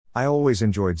I always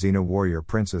enjoyed Xena Warrior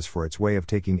Princess for its way of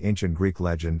taking ancient Greek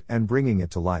legend and bringing it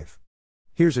to life.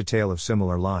 Here's a tale of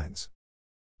similar lines.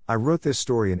 I wrote this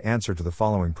story in answer to the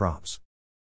following prompts.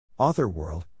 Author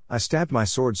world, I stabbed my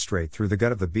sword straight through the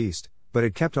gut of the beast, but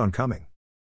it kept on coming.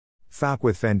 Falk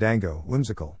with Fandango,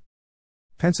 whimsical.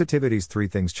 Pensitivity's 3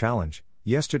 things challenge,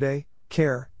 yesterday,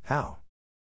 care, how.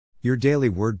 Your daily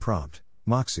word prompt,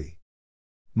 Moxie.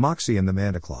 Moxie and the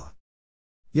Mandaclaw.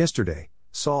 Yesterday,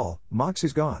 Saul,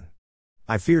 Moxie's gone.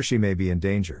 I fear she may be in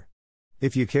danger.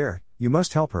 If you care, you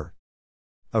must help her.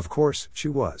 Of course, she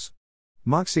was.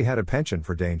 Moxie had a penchant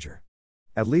for danger.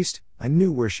 At least, I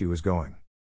knew where she was going.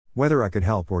 Whether I could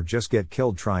help or just get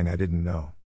killed trying, I didn't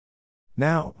know.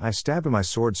 Now, I stabbed my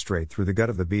sword straight through the gut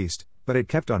of the beast, but it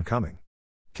kept on coming.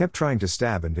 Kept trying to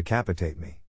stab and decapitate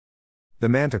me. The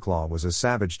Mandaclaw was a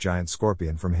savage giant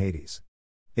scorpion from Hades.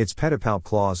 Its pedipalp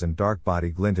claws and dark body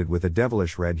glinted with a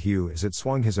devilish red hue as it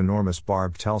swung his enormous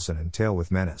barbed telson and tail with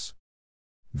menace.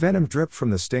 Venom dripped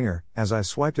from the stinger as I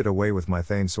swiped it away with my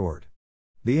Thane sword.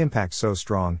 The impact so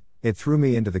strong, it threw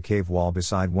me into the cave wall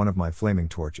beside one of my flaming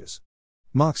torches.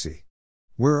 Moxie!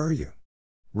 Where are you?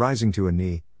 Rising to a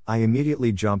knee, I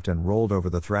immediately jumped and rolled over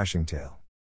the thrashing tail.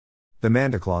 The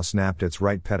Mandaclaw snapped its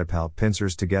right pedipalp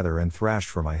pincers together and thrashed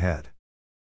for my head.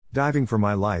 Diving for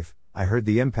my life, I heard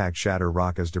the impact shatter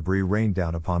rock as debris rained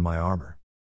down upon my armor.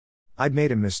 I'd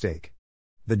made a mistake.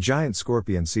 The giant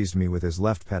scorpion seized me with his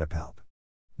left pedipalp.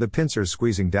 The pincers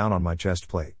squeezing down on my chest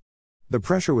plate. The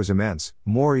pressure was immense,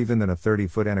 more even than a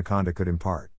 30-foot anaconda could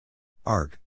impart.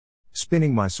 Arg!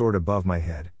 Spinning my sword above my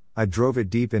head, I drove it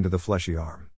deep into the fleshy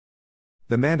arm.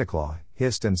 The Mandaclaw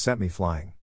hissed and sent me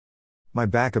flying. My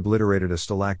back obliterated a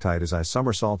stalactite as I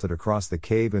somersaulted across the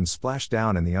cave and splashed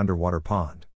down in the underwater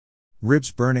pond.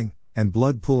 Ribs burning, and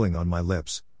blood pooling on my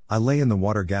lips, I lay in the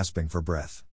water gasping for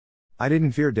breath. I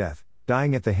didn't fear death,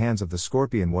 dying at the hands of the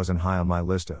scorpion wasn't high on my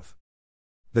list of.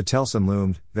 The telson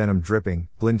loomed, venom dripping,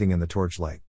 glinting in the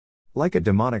torchlight. Like a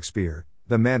demonic spear,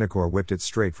 the Manticore whipped it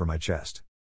straight for my chest.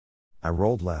 I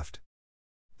rolled left.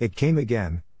 It came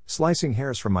again, slicing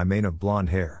hairs from my mane of blonde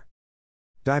hair.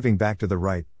 Diving back to the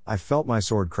right, I felt my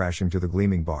sword crashing to the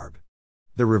gleaming barb.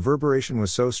 The reverberation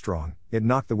was so strong, it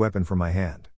knocked the weapon from my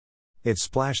hand. It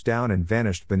splashed down and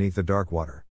vanished beneath the dark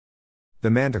water. The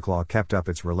Mandaclaw kept up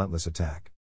its relentless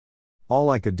attack.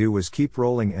 All I could do was keep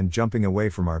rolling and jumping away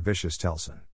from our vicious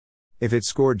telson. If it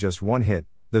scored just one hit,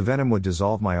 the venom would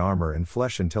dissolve my armor and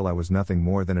flesh until I was nothing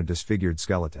more than a disfigured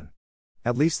skeleton.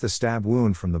 At least the stab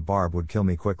wound from the barb would kill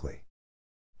me quickly.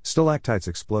 Stalactites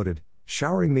exploded,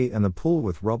 showering me and the pool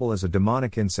with rubble as a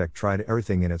demonic insect tried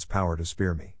everything in its power to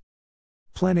spear me.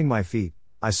 Planting my feet,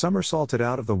 I somersaulted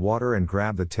out of the water and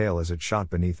grabbed the tail as it shot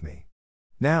beneath me.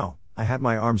 Now, I had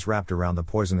my arms wrapped around the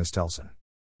poisonous telson.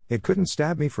 It couldn't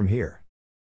stab me from here.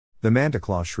 The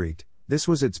Mandaclaw shrieked. This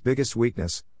was its biggest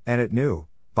weakness, and it knew,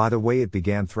 by the way it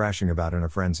began thrashing about in a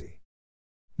frenzy.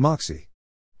 Moxie!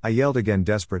 I yelled again,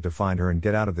 desperate to find her and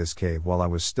get out of this cave while I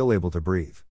was still able to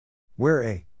breathe.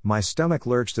 My stomach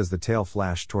lurched as the tail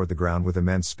flashed toward the ground with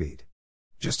immense speed.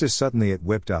 Just as suddenly it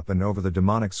whipped up and over the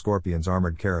demonic scorpion's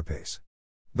armored carapace.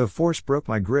 The force broke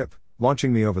my grip,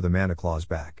 launching me over the Mandaclaw's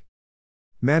back.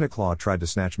 Mandaclaw tried to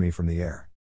snatch me from the air.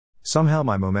 Somehow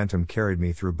my momentum carried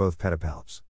me through both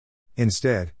pedipalps.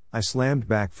 Instead, I slammed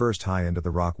back first high into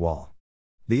the rock wall.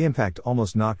 The impact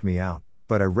almost knocked me out,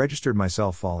 but I registered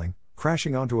myself falling,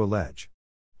 crashing onto a ledge.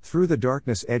 Through the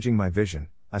darkness edging my vision,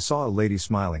 I saw a lady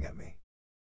smiling at me.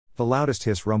 The loudest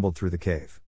hiss rumbled through the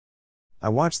cave. I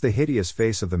watched the hideous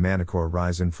face of the Manticore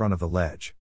rise in front of the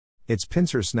ledge. Its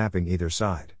pincers snapping either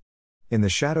side. In the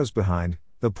shadows behind,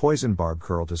 the poison barb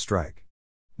curled to strike.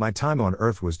 My time on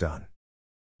Earth was done.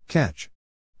 Catch!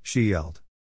 She yelled.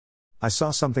 I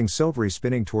saw something silvery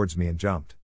spinning towards me and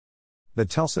jumped. The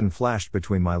telson flashed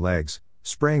between my legs,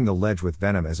 spraying the ledge with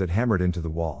venom as it hammered into the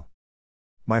wall.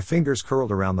 My fingers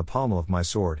curled around the pommel of my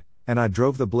sword, and I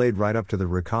drove the blade right up to the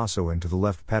ricasso into the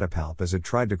left pedipalp as it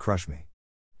tried to crush me.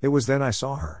 It was then I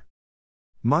saw her.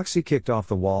 Moxie kicked off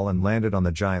the wall and landed on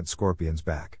the giant scorpion's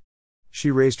back.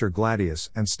 She raised her gladius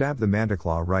and stabbed the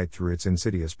Mandaclaw right through its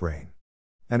insidious brain.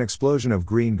 An explosion of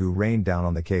green goo rained down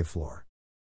on the cave floor.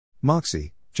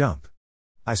 Moxie, jump!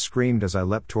 I screamed as I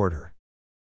leapt toward her.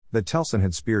 The telson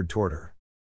had speared toward her.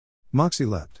 Moxie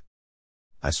leapt.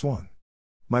 I swung.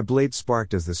 My blade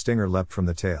sparked as the stinger leapt from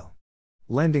the tail.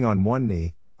 Landing on one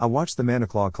knee, I watched the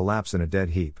Mandaclaw collapse in a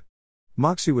dead heap.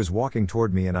 Moxie was walking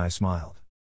toward me and I smiled.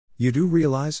 You do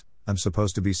realize, I'm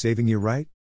supposed to be saving you, right?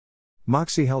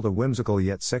 Moxie held a whimsical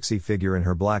yet sexy figure in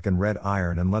her black and red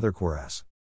iron and leather cuirass.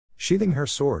 Sheathing her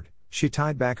sword, she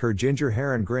tied back her ginger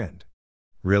hair and grinned.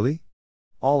 Really?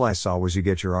 All I saw was you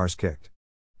get your arse kicked.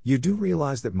 You do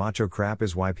realize that macho crap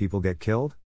is why people get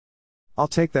killed? I'll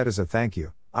take that as a thank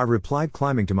you, I replied,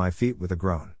 climbing to my feet with a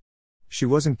groan. She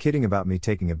wasn't kidding about me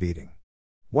taking a beating.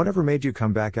 Whatever made you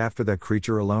come back after that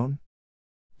creature alone?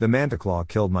 The Manticlaw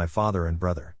killed my father and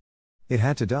brother. It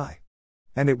had to die.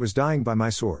 And it was dying by my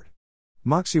sword.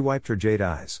 Moxie wiped her jade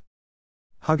eyes.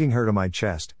 Hugging her to my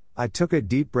chest, I took a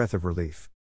deep breath of relief.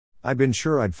 I'd been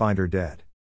sure I'd find her dead.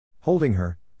 Holding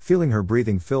her, feeling her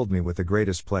breathing filled me with the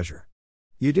greatest pleasure.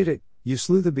 You did it, you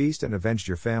slew the beast and avenged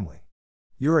your family.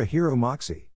 You're a hero,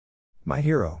 Moxie. My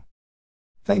hero.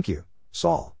 Thank you,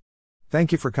 Saul.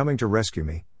 Thank you for coming to rescue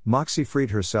me. Moxie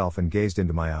freed herself and gazed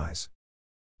into my eyes.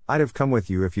 I'd have come with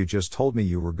you if you just told me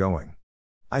you were going.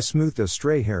 I smoothed a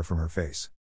stray hair from her face.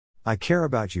 I care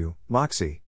about you,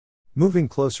 Moxie. Moving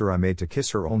closer, I made to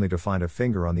kiss her only to find a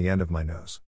finger on the end of my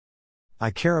nose.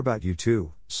 I care about you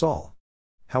too, Saul.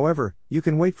 However, you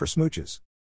can wait for smooches.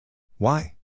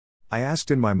 Why? I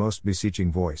asked in my most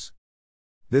beseeching voice.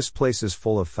 This place is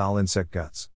full of foul insect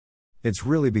guts. It's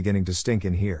really beginning to stink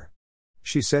in here,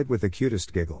 she said with the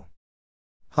cutest giggle.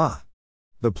 Ha!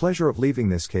 The pleasure of leaving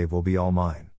this cave will be all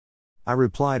mine, I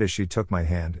replied as she took my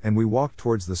hand and we walked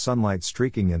towards the sunlight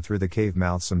streaking in through the cave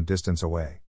mouth some distance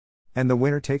away. And the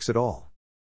winner takes it all.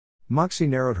 Moxie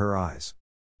narrowed her eyes.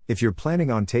 If you're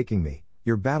planning on taking me,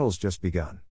 your battle's just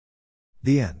begun.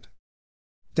 The end.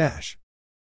 Dash.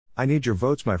 I need your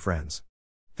votes, my friends.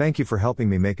 Thank you for helping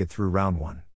me make it through round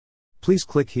 1. Please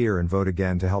click here and vote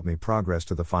again to help me progress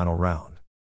to the final round.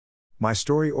 My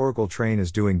story Oracle Train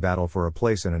is doing battle for a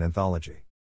place in an anthology.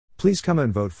 Please come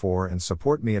and vote for and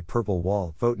support me at Purple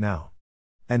Wall, vote now.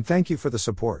 And thank you for the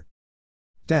support.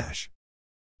 Dash.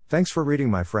 Thanks for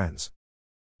reading, my friends.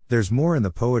 There's more in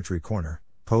the Poetry Corner,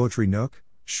 Poetry Nook,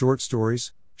 Short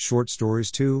Stories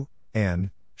 2, and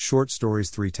Short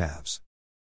Stories 3 tabs.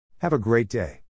 Have a great day.